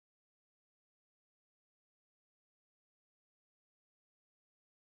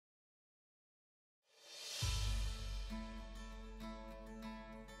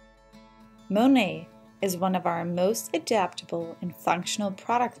Monet is one of our most adaptable and functional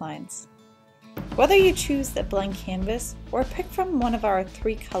product lines. Whether you choose a blank canvas or pick from one of our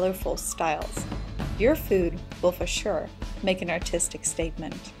 3 colorful styles, your food will for sure make an artistic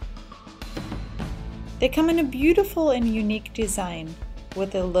statement. They come in a beautiful and unique design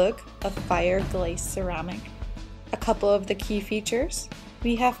with a look of fire glazed ceramic. A couple of the key features: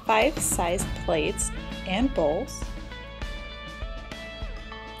 we have 5 sized plates and bowls,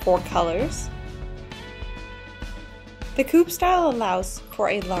 4 colors. The coupe style allows for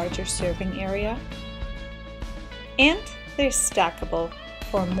a larger serving area, and they're stackable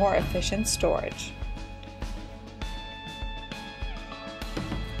for more efficient storage.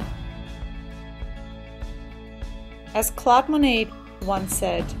 As Claude Monet once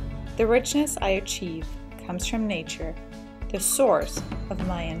said, "The richness I achieve comes from nature, the source of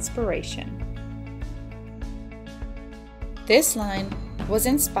my inspiration." This line was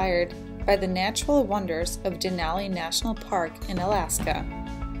inspired by the natural wonders of Denali National Park in Alaska.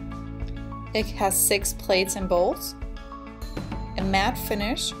 It has 6 plates and bowls, a matte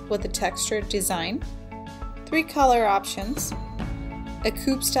finish with a textured design, 3 color options, a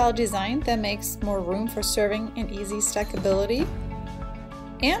coupe style design that makes more room for serving and easy stackability,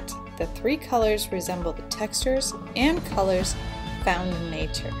 and the 3 colors resemble the textures and colors found in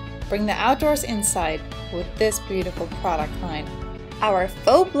nature. Bring the outdoors inside with this beautiful product line. Our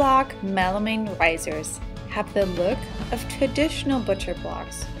faux block melamine risers have the look of traditional butcher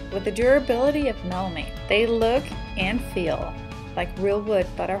blocks with the durability of melamine. They look and feel like real wood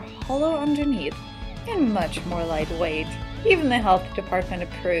but are hollow underneath and much more lightweight. Even the health department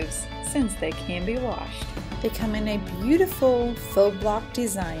approves since they can be washed. They come in a beautiful faux block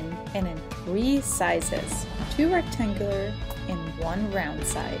design and in 3 sizes, 2 rectangular and 1 round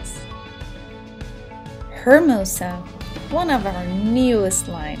size. Hermosa, one of our newest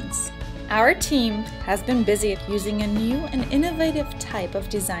lines. Our team has been busy using a new and innovative type of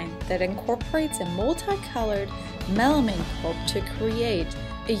design that incorporates a multicolored melamine pulp to create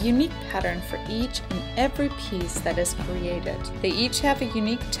a unique pattern for each and every piece that is created. They each have a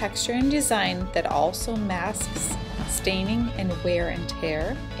unique texture and design that also masks staining and wear and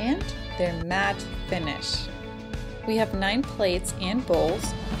tear, and their matte finish. We have 9 plates and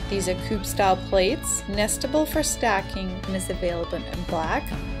bowls. These are coupe style plates, nestable for stacking, and is available in black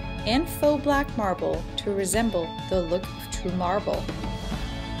and faux black marble to resemble the look of true marble.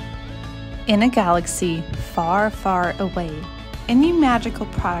 In a galaxy far, far away, a new magical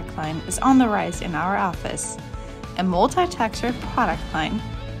product line is on the rise in our office. A multi-textured product line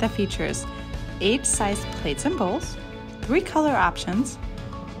that features 8 sized plates and bowls, 3 color options,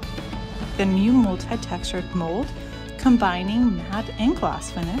 the new multi-textured mold combining matte and gloss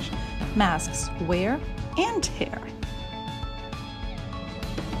finish, masks wear and tear.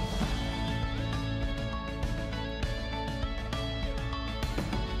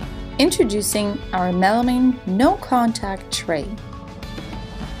 Introducing our melamine no contact tray.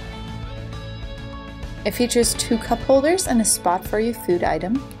 It features 2 cup holders and a spot for your food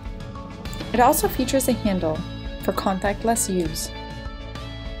item. It also features a handle for contactless use.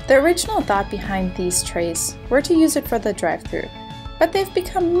 The original thought behind these trays were to use it for the drive-thru, but they've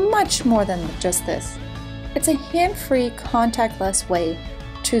become much more than just this. It's a hand-free, contactless way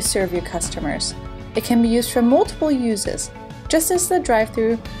to serve your customers. It can be used for multiple uses, just as the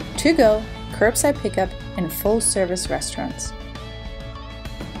drive-thru, to-go, curbside pickup, and full-service restaurants.